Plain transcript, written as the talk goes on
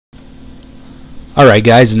Alright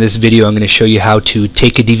guys, in this video I'm going to show you how to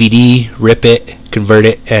take a DVD, rip it, convert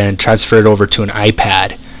it, and transfer it over to an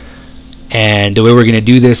iPad. And the way we're going to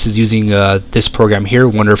do this is using this program here,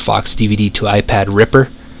 WonderFox DVD to iPad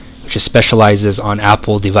Ripper, which specializes on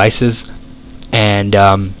Apple devices. And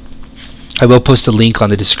I will post a link on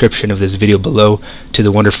the description of this video below to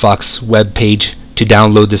the WonderFox web page to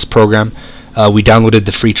download this program. We downloaded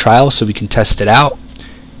the free trial so we can test it out.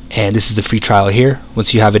 And this is the free trial here.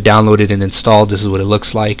 Once you have it downloaded and installed, this is what it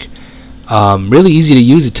looks like. Really easy to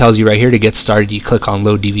use. It tells you right here to get started. You click on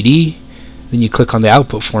load DVD, then you click on the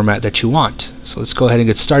output format that you want. So let's go ahead and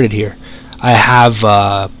get started here. I have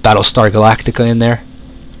Battlestar Galactica in there.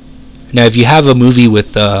 Now if you have a movie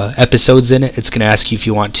with episodes in it, it's going to ask you if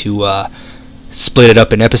you want to split it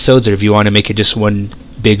up in episodes or if you want to make it just one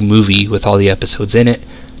big movie with all the episodes in it.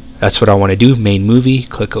 That's what I want to do. Main movie,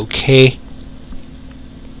 click OK.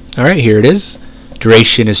 Alright, here it is.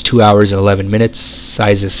 Duration is 2 hours and 11 minutes.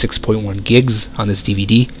 Size is 6.1 gigs on this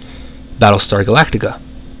DVD. Battlestar Galactica.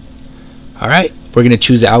 Alright, we're going to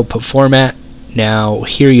choose the output format. Now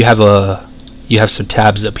here you have some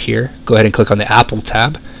tabs up here. Go ahead and click on the Apple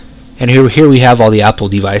tab. And here we have all the Apple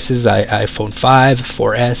devices. iPhone 5,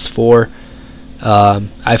 4S, 4,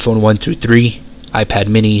 iPhone 1 through 3, iPad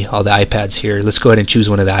mini, all the iPads here. Let's go ahead and choose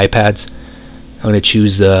one of the iPads. I'm going to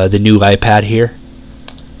choose the new iPad here,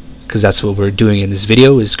 because that's what we're doing in this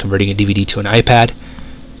video, is converting a DVD to an iPad.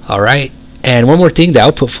 Alright, and one more thing, the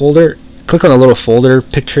output folder, click on the little folder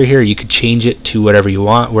picture here. You could change it to whatever you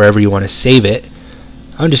want, wherever you want to save it.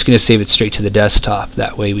 I'm just going to save it straight to the desktop,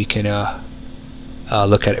 that way we can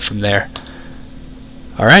look at it from there.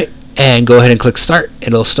 Alright, and go ahead and click start,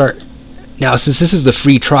 and it'll start. Now since this is the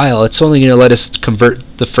free trial, it's only going to let us convert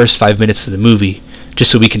the first 5 minutes of the movie,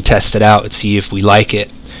 just so we can test it out and see if we like it.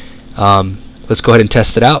 Let's go ahead and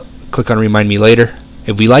test it out. Click on Remind Me Later.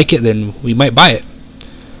 If we like it, then we might buy it.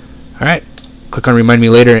 Alright, click on Remind Me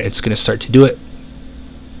Later. It's going to start to do it.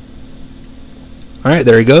 Alright,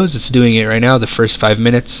 there it goes. It's doing it right now, the first 5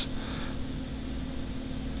 minutes.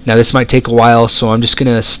 Now this might take a while, so I'm just going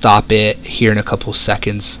to stop it here in a couple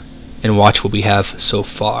seconds and watch what we have so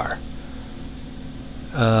far.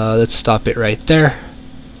 Let's stop it right there.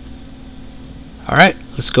 Alright,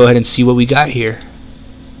 let's go ahead and see what we got here.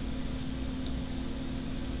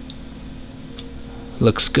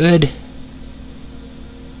 Looks good.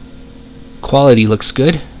 Quality looks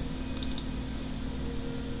good.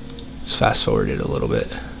 Let's fast forward it a little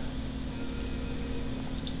bit.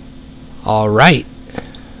 Alright.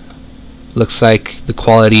 Looks like the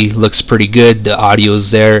quality looks pretty good. The audio's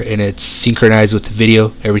there and it's synchronized with the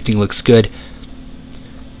video. Everything looks good.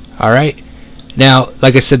 Alright. Now,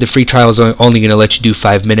 like I said, the free trial is only going to let you do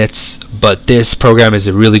 5 minutes, but this program is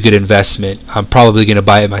a really good investment. I'm probably going to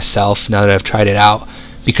buy it myself now that I've tried it out,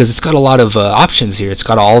 because it's got a lot of options here. It's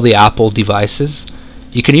got all the Apple devices.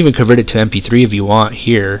 You can even convert it to MP3 if you want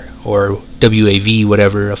here, or WAV,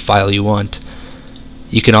 whatever file you want.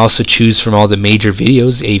 You can also choose from all the major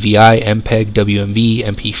videos: AVI, MPEG, WMV,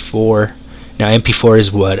 MP4. Now MP4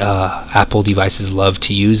 is what Apple devices love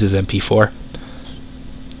to use, is MP4.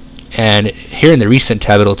 And here in the recent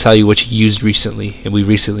tab, it'll tell you what you used recently, and we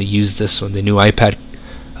recently used this one, the new iPad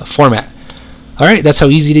format. Alright, that's how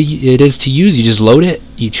easy it is to use. You just load it,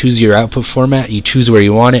 you choose your output format, you choose where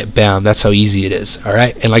you want it, bam, that's how easy it is.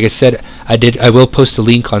 Alright, and like I said, I will post a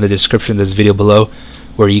link on the description of this video below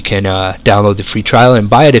where you can download the free trial and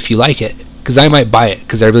buy it if you like it, because I might buy it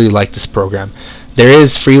because I really like this program. There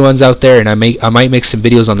is free ones out there, and I might make some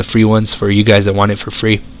videos on the free ones for you guys that want it for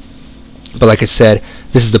free. But like I said,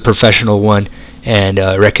 this is the professional one, and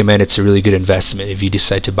I recommend. It's a really good investment if you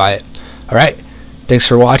decide to buy it. Alright, thanks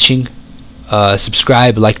for watching.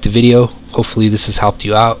 Subscribe, like the video. Hopefully this has helped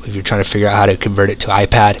you out if you're trying to figure out how to convert it to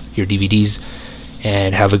iPad, your DVDs,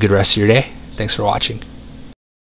 and have a good rest of your day. Thanks for watching.